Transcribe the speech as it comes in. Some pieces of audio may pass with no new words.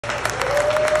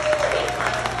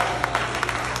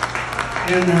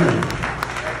Culinary.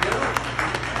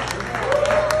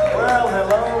 Well,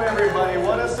 hello everybody.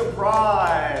 What a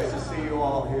surprise to see you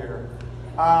all here.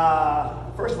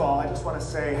 First of all, I just want to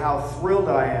say how thrilled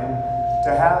I am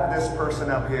to have this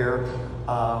person up here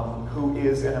who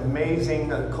is an amazing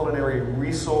culinary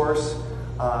resource.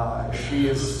 She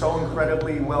is so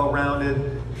incredibly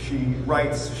well-rounded. She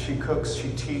writes, she cooks,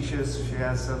 she teaches. She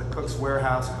has the Cook's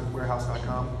Warehouse,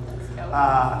 cookwarehouse.com.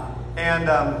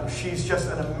 And she's just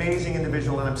an amazing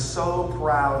individual, and I'm so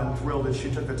proud and thrilled that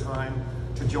she took the time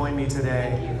to join me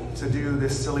today to do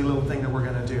this silly little thing that we're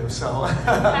going to do. So,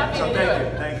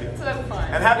 thank you. So that's fun.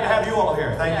 And happy to have you all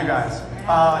here. Thank you guys.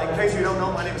 In case you don't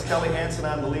know, my name is Hansen.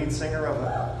 I'm the lead singer of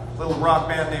a little rock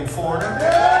band named Foreigner.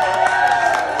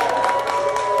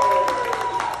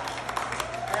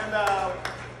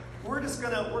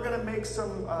 And we're gonna make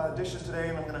some dishes today,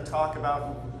 and I'm gonna talk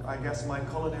about, I guess, my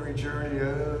culinary journey.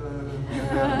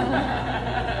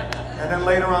 And then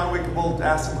later on, we'll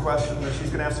ask some questions. She's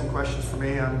going to ask some questions for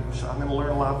me. I'm going to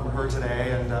learn a lot from her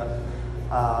today. And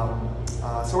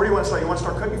so where do you want to start? You want to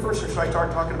start cooking first, or should I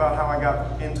start talking about how I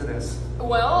got into this?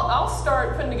 Well, I'll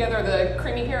start putting together the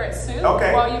creamy carrot soup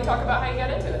while you talk about how you got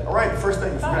into it. All right, first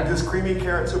thing, we're going to do this creamy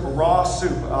carrot soup, a raw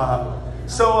soup.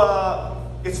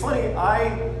 It's funny,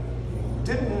 I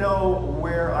didn't know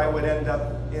where I would end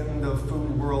up in the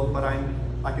food world, but I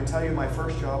can tell you my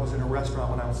first job was in a restaurant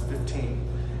when I was 15.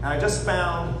 And I just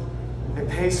found a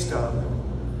pay stub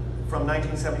from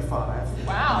 1975.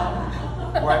 Wow.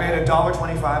 Where I made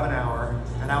 $1.25 an hour,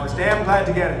 and I was damn glad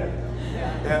to get it.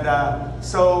 Yeah. And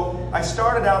so I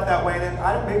started out that way,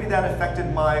 and maybe that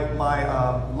affected my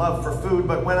love for food,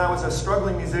 but when I was a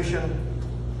struggling musician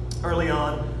early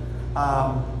on,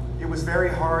 it was very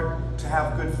hard to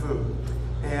have good food.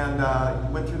 And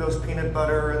went through those peanut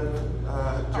butter and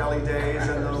jelly days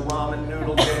and the ramen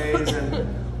noodle days and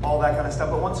all that kind of stuff.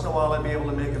 But once in a while, I'd be able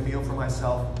to make a meal for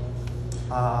myself.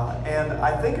 And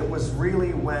I think it was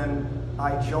really when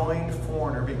I joined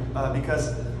Foreigner,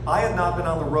 because I had not been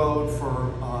on the road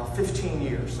for 15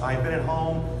 years. I had been at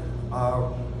home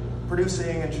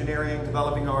producing, engineering,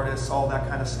 developing artists, all that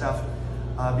kind of stuff.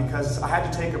 Because I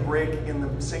had to take a break in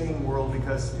the singing world,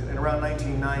 because in around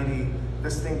 1990,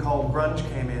 this thing called grunge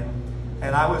came in,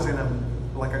 and I was in a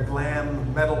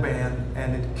glam metal band,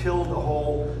 and it killed the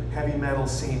whole heavy metal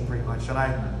scene pretty much.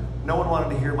 And no one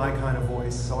wanted to hear my kind of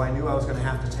voice, so I knew I was going to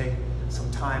have to take some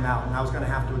time out, and I was going to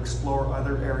have to explore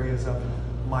other areas of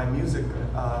my music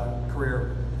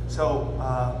career. So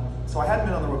I hadn't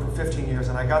been on the road for 15 years,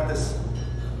 and I got this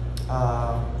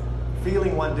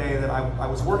feeling one day that I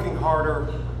was working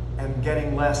harder and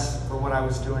getting less for what I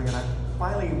was doing, and I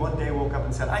finally one day woke up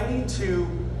and said, I need to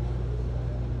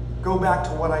go back to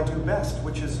what I do best,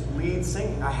 which is lead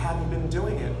singing. I hadn't been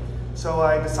doing it. So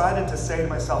I decided to say to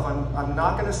myself, I'm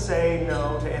not going to say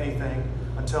no to anything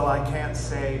until I can't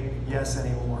say yes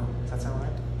anymore. Does that sound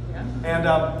right? Yeah.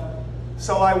 And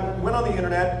so I went on the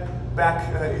internet back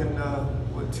in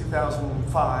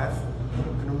 2005. I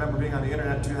can remember being on the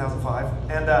internet in 2005.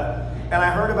 And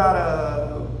I heard about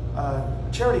a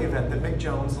charity event that Mick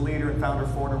Jones, the leader and founder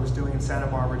of Foreigner, was doing in Santa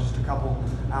Barbara, just a couple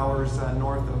hours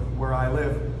north of where I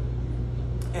live.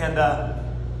 And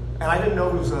I didn't know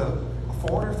it was a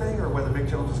Foreigner thing or whether Mick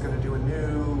Jones was going to do a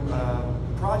new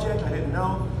project. I didn't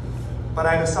know. But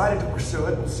I decided to pursue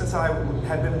it. And since I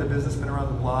had been in the business, been around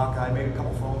the block, I made a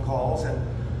couple phone calls, and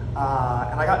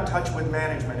I got in touch with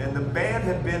management. And the band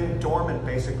had been dormant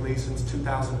basically since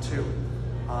 2002.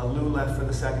 Lou left for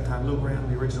the second time. Lou Graham,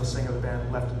 the original singer of the band,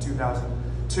 left in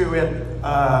 2002. And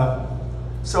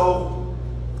so,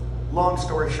 long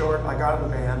story short, I got in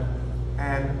the band,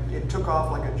 and it took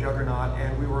off like a juggernaut,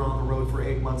 and we were on the road for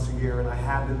 8 months a year, and I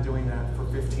have been doing that for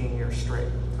 15 years straight.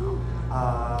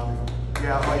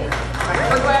 Yeah,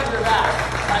 we're glad you're back.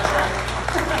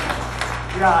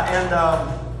 Yeah, and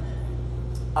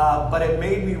but it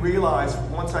made me realize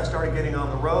once I started getting on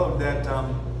the road that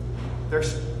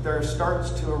there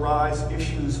starts to arise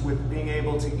issues with being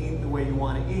able to eat the way you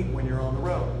want to eat when you're on the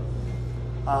road.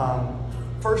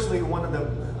 Firstly, one of the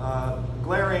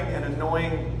glaring and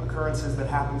annoying occurrences that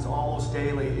happens almost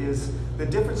daily is the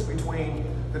difference between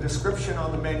the description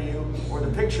on the menu or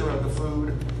the picture of the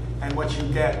food and what you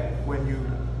get when you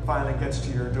finally gets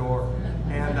to your door.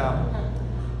 And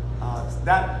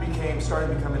that started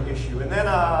to become an issue. And then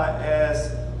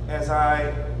as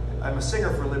I'm a singer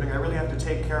for a living, I really have to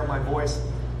take care of my voice.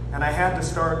 And I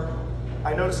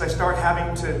noticed I start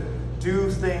having to do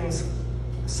things,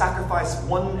 sacrifice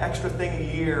one extra thing a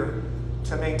year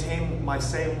to maintain my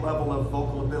same level of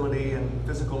vocal ability and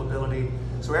physical ability.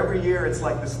 So every year it's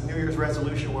like this New Year's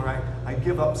resolution where I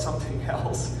give up something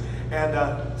else.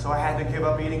 And so I had to give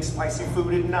up eating spicy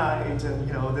food at night and,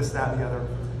 you know, this, that, and the other.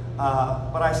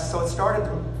 So it started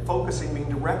focusing me,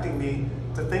 directing me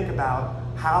to think about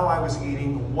how I was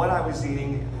eating, what I was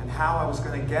eating, and how I was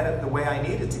going to get it the way I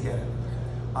needed to get it.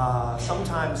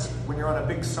 Sometimes when you're on a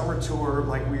big summer tour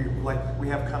like we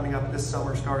have coming up this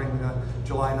summer, starting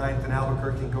July 9th in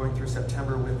Albuquerque and going through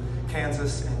September with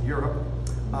Kansas and Europe,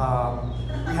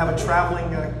 we have a traveling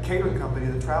catering company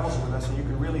that travels with us, and you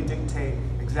can really dictate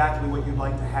exactly what you'd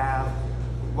like to have,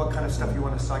 what kind of stuff you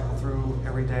want to cycle through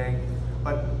every day.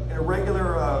 But in a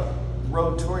regular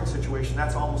road touring situation,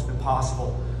 that's almost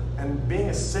impossible. And being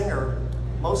a singer,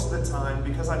 most of the time,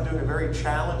 because I'm doing a very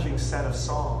challenging set of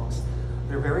songs,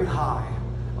 they're very high,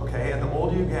 okay? And the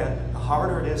older you get, the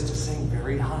harder it is to sing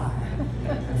very high.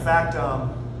 In fact,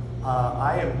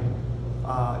 I am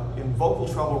in vocal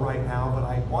trouble right now, but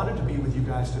I wanted to be with you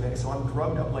guys today, so I'm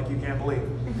drugged up like you can't believe.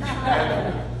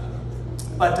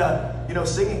 But you know,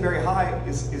 singing very high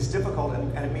is difficult,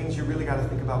 and it means you really got to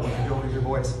think about what you're doing with your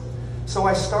voice. So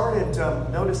I started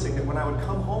noticing that when I would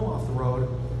come home off the road,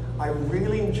 I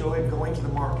really enjoyed going to the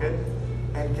market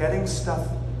and getting stuff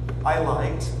I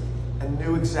liked and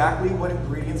knew exactly what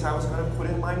ingredients I was going to put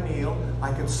in my meal.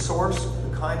 I could source the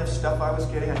kind of stuff I was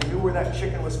getting. I knew where that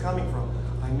chicken was coming from.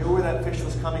 I knew where that fish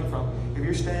was coming from. If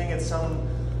you're staying at some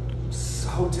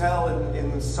hotel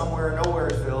in somewhere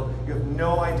nowheresville, you have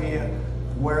no idea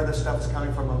where the stuff is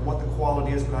coming from and what the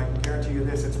quality is, but I can guarantee you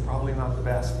this, it's probably not the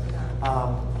best.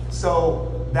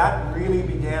 So that really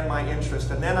began my interest.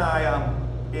 And then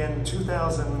in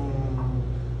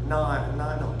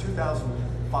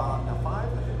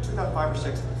 2005 or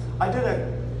 6, I did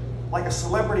a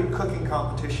celebrity cooking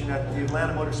competition at the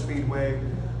Atlanta Motor Speedway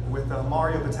with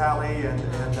Mario Batali and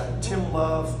Tim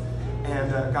Love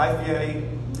and Guy Fieri,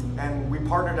 and we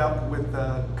partnered up with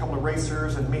a couple of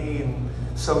racers and me, and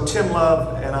so Tim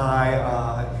Love and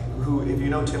I, who, if you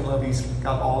know Tim Love, he's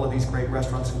got all of these great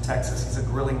restaurants in Texas. He's a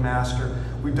grilling master.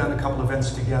 We've done a couple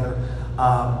events together.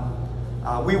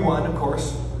 We won, of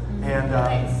course,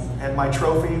 and my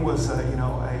trophy was, you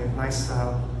know, a nice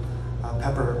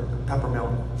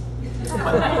peppermint.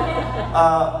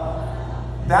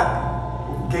 That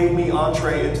gave me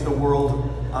entree into the world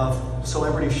of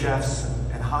celebrity chefs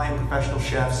and high-end professional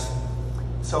chefs.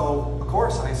 So, of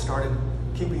course, I started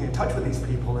keeping in touch with these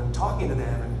people and talking to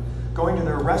them and going to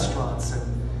their restaurants. And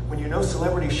when you know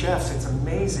celebrity chefs, it's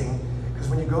amazing, because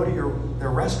when you go to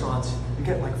their restaurants, you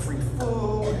get like free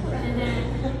food,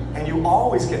 and you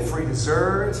always get free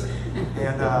dessert,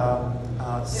 and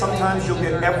sometimes you'll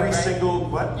get every single,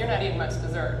 what? You're not eating much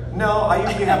dessert. No, I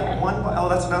usually have one, oh,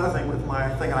 that's another thing with my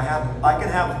thing. I can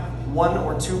have 1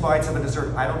 or 2 bites of a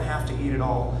dessert. I don't have to eat it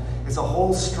all. It's a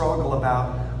whole struggle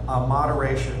about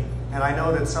moderation. And I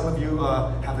know that some of you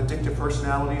have addictive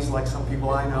personalities, like some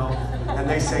people I know, and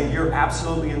they say, you're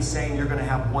absolutely insane, you're going to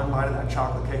have 1 bite of that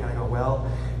chocolate cake. And I go, well,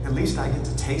 at least I get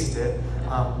to taste it,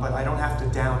 but I don't have to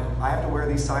down it. I have to wear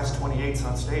these size 28s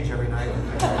on stage every night.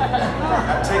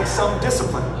 That takes some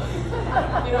discipline.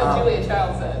 You know what Julia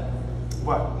Child said?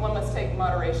 What? One must take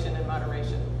moderation in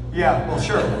moderation. Yeah, well,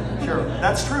 sure.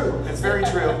 That's true. It's very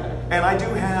true. And I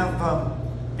do have,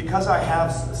 because I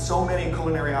have so many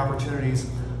culinary opportunities,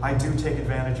 I do take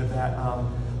advantage of that,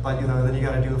 but you know, then you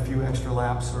got to do a few extra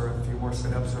laps or a few more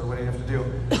sit-ups or whatever you have to do.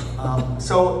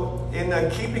 So in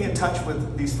keeping in touch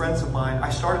with these friends of mine, I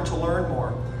started to learn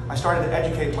more. I started to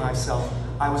educate myself.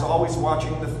 I was always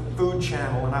watching the Food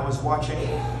Channel, and I was watching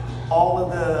all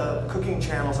of the cooking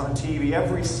channels on TV,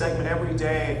 every segment, every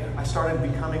day. I started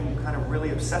becoming kind of really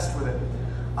obsessed with it.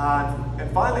 And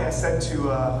finally I said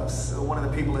to one of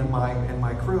the people in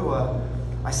my crew,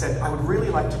 I said, I would really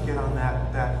like to get on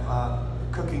that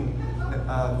cooking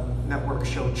network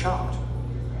show, Chopped.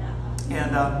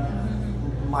 And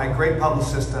my great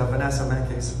publicist, Vanessa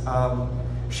Menkes,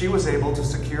 she was able to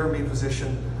secure me a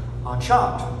position on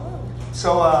Chopped.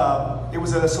 So it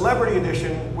was a celebrity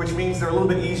edition, which means they're a little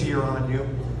bit easier on you.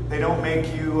 They don't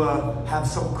make you have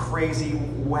some crazy,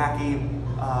 wacky,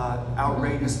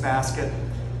 outrageous basket.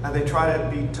 They try to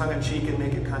be tongue-in-cheek and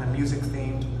make it kind of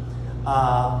music-themed.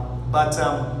 But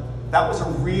that was a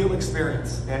real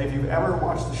experience, and if you've ever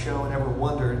watched the show and ever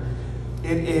wondered,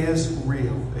 it is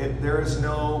real. There is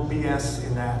no BS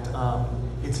in that.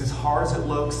 It's as hard as it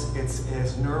looks. It's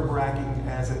as nerve-wracking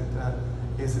as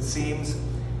it seems.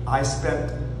 I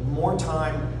spent more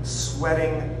time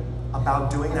sweating about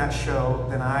doing that show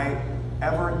than I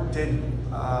ever did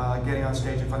getting on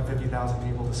stage in front of 50,000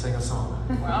 people to sing a song.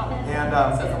 Wow. And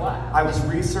that says a lot. I was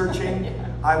researching. Yeah.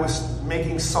 I was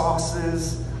making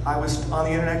sauces. I was on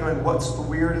the internet going, what's the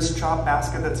weirdest chop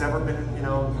basket that's ever been,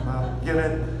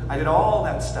 given? I did all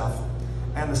that stuff.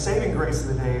 And the saving grace of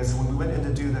the day is when we went in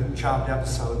to do the Chopped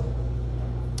episode,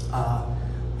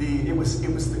 it was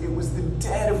the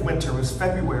dead of winter. It was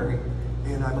February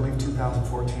in, I believe,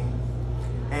 2014.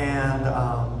 And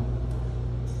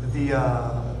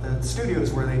the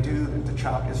studios where they do the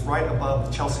Chopped is right above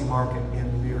the Chelsea Market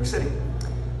in New York City,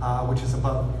 which is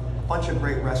above a bunch of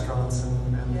great restaurants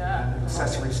and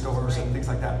accessory stores and things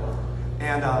like that.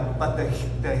 And but the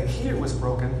heater was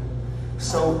broken,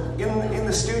 so in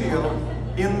the studio,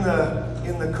 in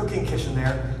the cooking kitchen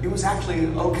there, it was actually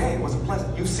okay. It wasn't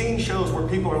pleasant. You've seen shows where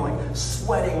people are like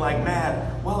sweating like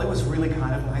mad. Well, it was really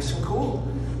kind of nice and cool.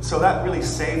 So that really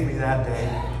saved me that day.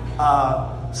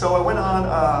 So I went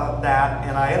on that,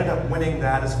 and I ended up winning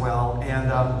that as well.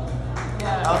 And oh,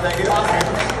 thank you. Awesome.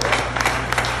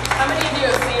 How many of you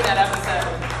have seen that episode?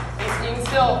 You can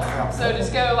still, so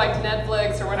just go like to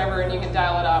Netflix or whatever, and you can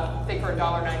dial it up. I think for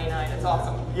 $1.99, it's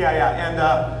awesome. Yeah, and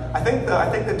I think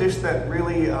the dish that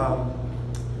really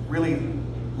really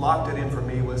locked it in for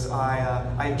me was I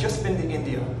had just been to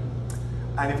India,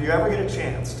 and if you ever get a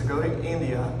chance to go to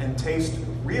India and taste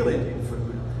real Indian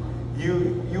food,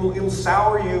 it'll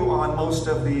sour you on most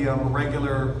of the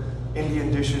regular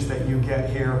Indian dishes that you get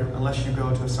here, unless you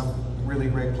go to some really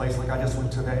great place. Like I just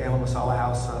went to the Ale Masala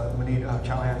House, Manit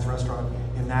Chauhan's restaurant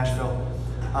in Nashville,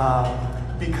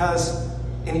 because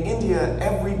in India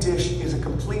every dish is a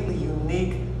completely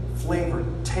unique flavor,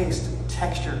 taste,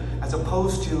 texture, as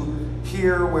opposed to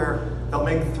here where they'll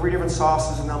make 3 different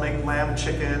sauces and they'll make lamb,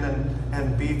 chicken,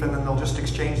 and beef, and then they'll just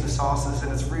exchange the sauces,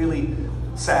 and it's really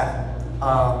sad.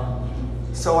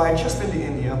 So I had just been to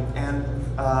India, and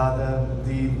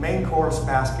the main course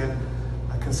basket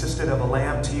consisted of a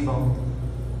lamb T-bone,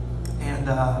 and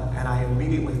I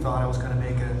immediately thought I was going to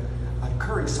make a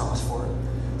curry sauce for it.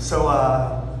 So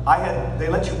they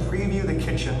let you preview the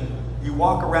kitchen. You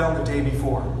walk around the day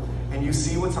before, and you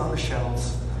see what's on the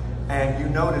shelves, and you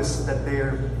notice that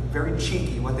they're very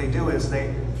cheeky. What they do is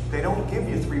they don't give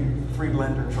you three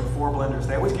blenders or 4 blenders.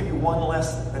 They always give you 1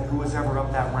 less than who was ever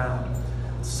up that round,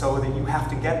 so that you have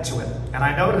to get to it. And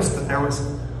I noticed that there was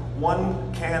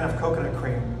 1 can of coconut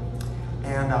cream.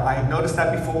 And I had noticed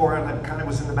that before, and it kind of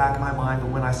was in the back of my mind,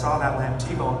 but when I saw that lamb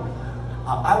T-bone,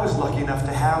 I was lucky enough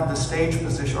to have the stage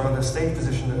position, or the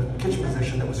kitchen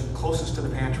position that was closest to the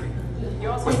pantry.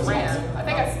 You also ran.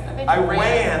 I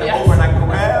ran over and I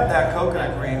grabbed that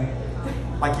coconut cream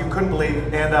like you couldn't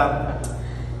believe. And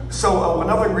so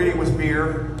another ingredient was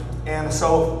beer. And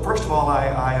so first of all,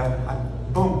 I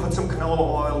put some canola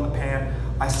oil in the pan.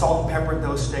 I salt and peppered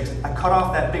those steaks. I cut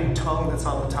off that big tongue that's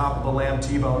on the top of the lamb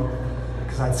T-bone,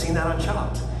 because I'd seen that on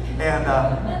Chopped.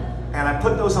 And I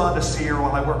put those on to sear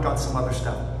while I worked on some other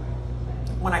stuff.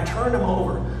 When I turned them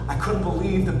over, I couldn't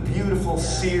believe the beautiful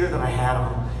sear that I had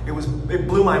on them. It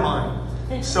blew my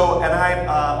mind. So, and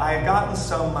I had gotten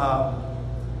some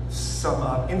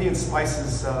Indian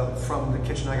spices from the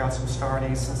kitchen. I got some star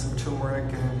anise and some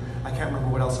turmeric, and I can't remember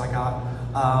what else I got.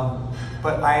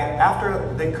 But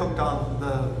after they cooked on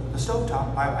the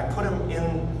stovetop, I put them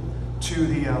into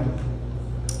the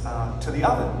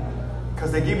oven,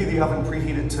 because they give you the oven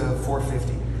preheated to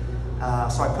 450.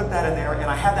 So I put that in there, and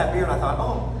I had that beer, and I thought,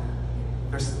 oh,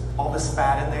 there's all this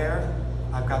fat in there.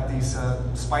 I've got these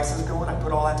spices going. I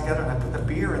put all that together, and I put the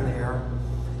beer in there.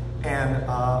 And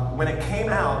when it came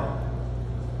out,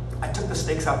 I took the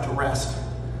steaks out to rest.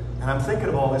 And I'm thinking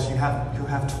of all this. You have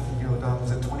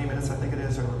was it 20 minutes, I think it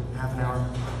is, or half an hour?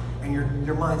 And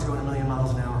your mind's going 1,000,000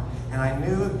 miles an hour. And I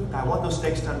knew I want those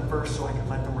steaks done first so I could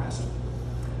let them rest.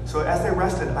 So as they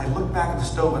rested, I looked back at the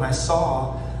stove and I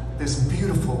saw this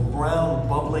beautiful brown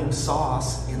bubbling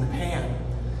sauce in the pan.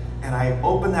 And I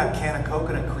opened that can of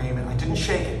coconut cream, and I didn't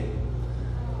shake it.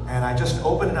 And I just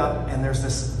opened it up, and there's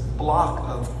this block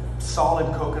of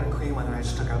solid coconut cream, and I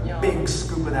just took a big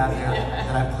scoop of that there,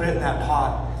 and I put it in that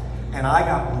pot. And I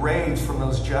got raves from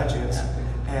those judges.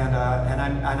 And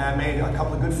I made a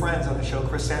couple of good friends on the show.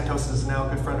 Chris Santos is now a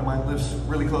good friend of mine, lives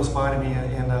really close by to me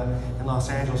in Los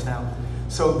Angeles now.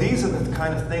 So these are the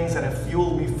kind of things that have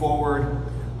fueled me forward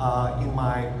in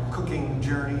my cooking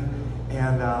journey.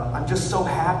 And I'm just so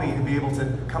happy to be able to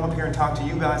come up here and talk to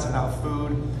you guys about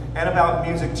food and about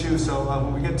music too. So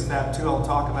when we get to that too, I'll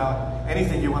talk about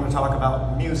anything you want to talk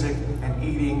about, music and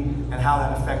eating and how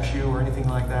that affects you or anything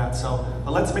like that. So,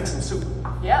 but let's make some soup.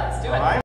 Yeah, let's do it. All right?